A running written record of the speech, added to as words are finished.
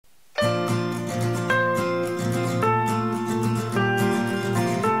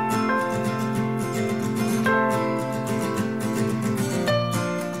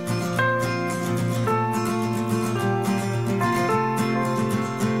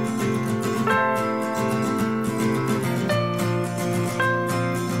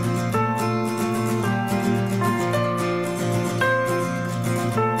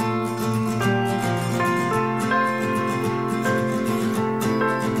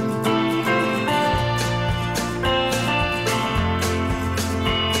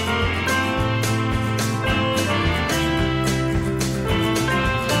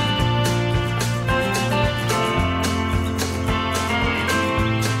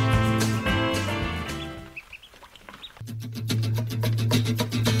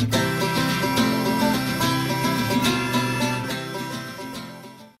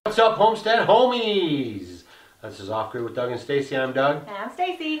up, Homestead homies? This is Off Grid with Doug and Stacy. I'm Doug. And I'm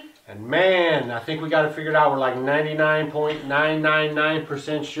Stacy. And man, I think we got it figured out. We're like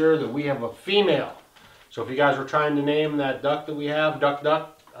 99.999% sure that we have a female. So if you guys were trying to name that duck that we have, Duck,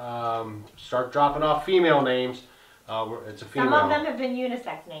 start dropping off female names. It's a female. Some of them have been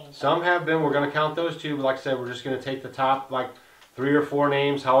unisex names. Some have been. We're going to count those too. But like I said, we're just going to take the top like 3 or 4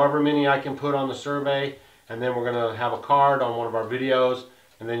 names, however many I can put on the survey. And then we're going to have a card on one of our videos.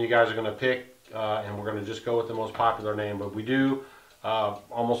 And then you guys are going to pick, and we're going to just go with the most popular name. But we do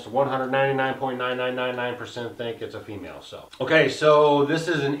almost 199.9999% think it's a female. So okay, so this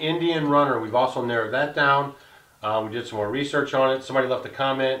is an Indian runner. We've also narrowed that down. We did some more research on it. Somebody left a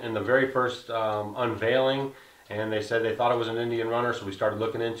comment in the very first unveiling, and they said they thought it was an Indian runner, so we started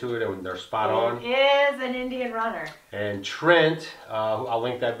looking into it, and they're spot on. It is an Indian runner. And Trent, I'll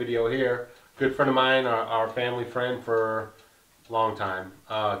link that video here, good friend of mine, our family friend for a long time,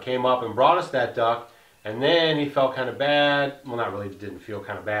 came up and brought us that duck, and then he felt kind of bad. Well, not really, didn't feel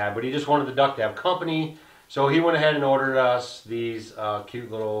kind of bad, but he just wanted the duck to have company, so he went ahead and ordered us these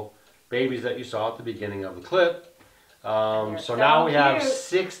cute little babies that you saw at the beginning of the clip. So now we have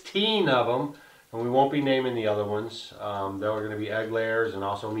 16 of them, and we won't be naming the other ones. They're going to be egg layers and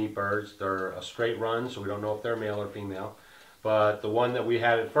also meat birds. They're a straight run, so we don't know if they're male or female. But the one that we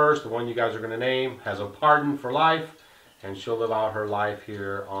had at first, the one you guys are going to name, has a pardon for life, and she'll live out her life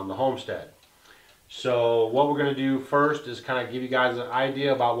here on the homestead. So what we're going to do first is kind of give you guys an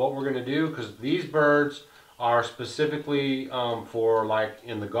idea about what we're going to do, because these birds are specifically for like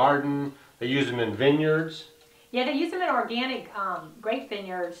in the garden. They use them in vineyards. Yeah, they use them in organic grape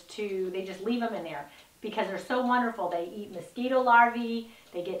vineyards they just leave them in there because they're so wonderful. They eat mosquito larvae,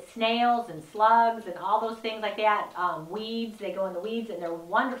 they get snails and slugs and all those things like that. Weeds, they go in the weeds, and they're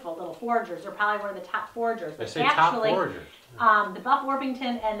wonderful little foragers. They're probably one of the top foragers. They say top foragers. The Buff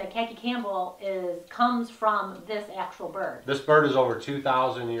Orpington and the khaki Campbell comes from this actual bird. This bird is over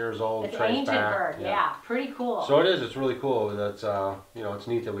 2,000 years old. It's an ancient bird, yeah, pretty cool. So it is. It's really cool. That's you know, it's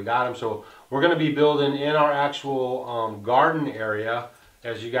neat that we got him. So we're going to be building in our actual garden area.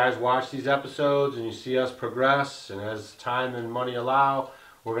 As you guys watch these episodes and you see us progress, and as time and money allow,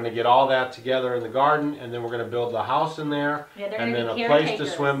 we're going to get all that together in the garden, and then we're going to build the house in there, and then a place to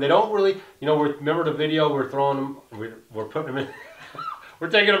swim. They don't really, you know, remember the video, we're throwing them, we're putting them in,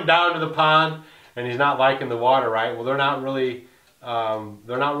 we're taking them down to the pond, and he's not liking the water, right? Well, they're not really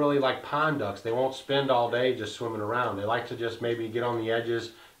like pond ducks. They won't spend all day just swimming around. They like to just maybe get on the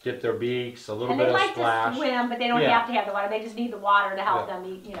edges, dip their beaks, a little bit of splash. And they like to swim, but they don't have to have the water. They just need the water to help them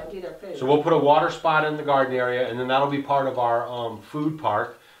eat, you know, do their food. So we'll put a water spot in the garden area, and then that'll be part of our food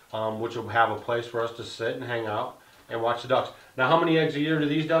park, which will have a place for us to sit and hang out and watch the ducks. Now, how many eggs a year do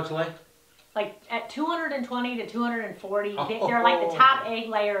these ducks lay? Like at 220 to 240. They're like the top egg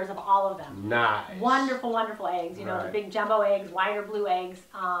layers of all of them. Nice. Wonderful, wonderful eggs. You know, the big jumbo eggs, white or blue eggs,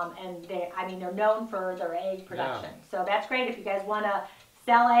 and they're known for their egg production. Yeah. So that's great if you guys want to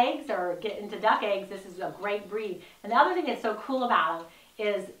sell eggs or get into duck eggs. This is a great breed. And the other thing that's so cool about them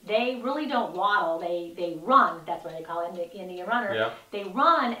is they really don't waddle. They run. That's what they call it, the Indian runner. Yeah. They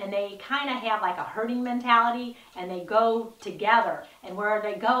run, and they kind of have like a herding mentality, and they go together. And where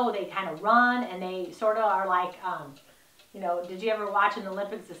they go, they kind of run, and they sort of are like, you know, did you ever watch in the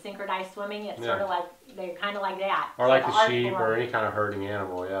Olympics the synchronized swimming? It's sort of like, they're kind of like that. Or like a sheep or any kind of herding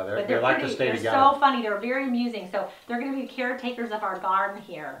animal, yeah. They like to stay together. They're so funny. They're very amusing. So they're going to be caretakers of our garden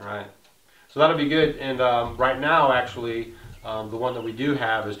here. Right. So that'll be good. And right now, actually, the one that we do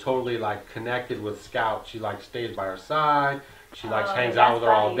have is totally like connected with Scout. She like stays by her side. She like hangs out with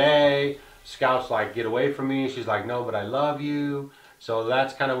her all day. Scout's like, get away from me. She's like, no, but I love you. So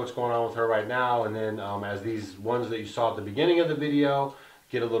that's kind of what's going on with her right now. And then as these ones that you saw at the beginning of the video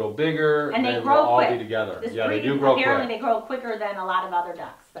get a little bigger, and then they'll all be together. Yeah, they do grow quick. Apparently they grow quicker than a lot of other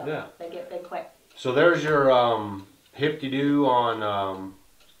ducks. So they get big quick. So there's your hip-de-doo on,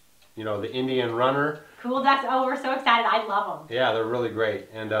 you know, the Indian runner. Cool ducks. Oh, we're so excited. I love them. Yeah, they're really great.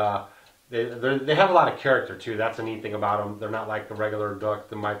 And they have a lot of character, too. That's a neat thing about them. They're not like the regular duck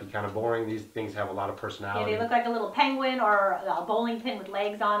that might be kind of boring. These things have a lot of personality. Yeah, they look like a little penguin or a bowling pin with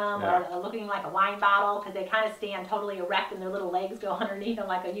legs on them, or looking like a wine bottle, because they kind of stand totally erect and their little legs go underneath them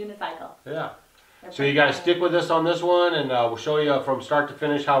like a unicycle. Yeah. So you guys stick with us on this one, and we'll show you from start to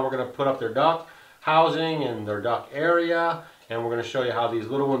finish how we're going to put up their duck housing and their duck area. And we're going to show you how these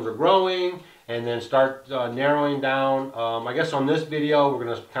little ones are growing, and then start narrowing down. I guess on this video, we're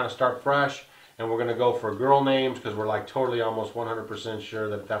going to kind of start fresh, and we're going to go for girl names because we're like totally almost 100% sure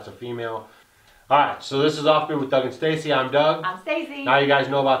that that's a female. All right, so this is Off Grid with Doug and Stacy. I'm Doug. I'm Stacy. Now you guys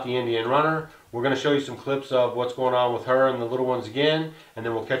know about the Indian runner. We're going to show you some clips of what's going on with her and the little ones again, and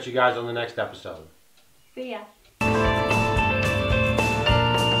then we'll catch you guys on the next episode. See ya.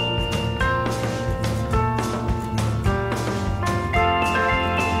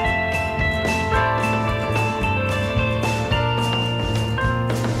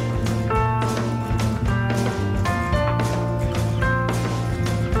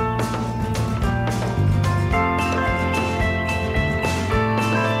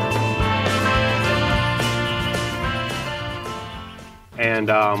 And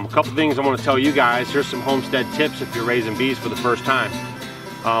a couple things I want to tell you guys. Here's some homestead tips if you're raising bees for the first time.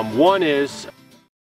 One is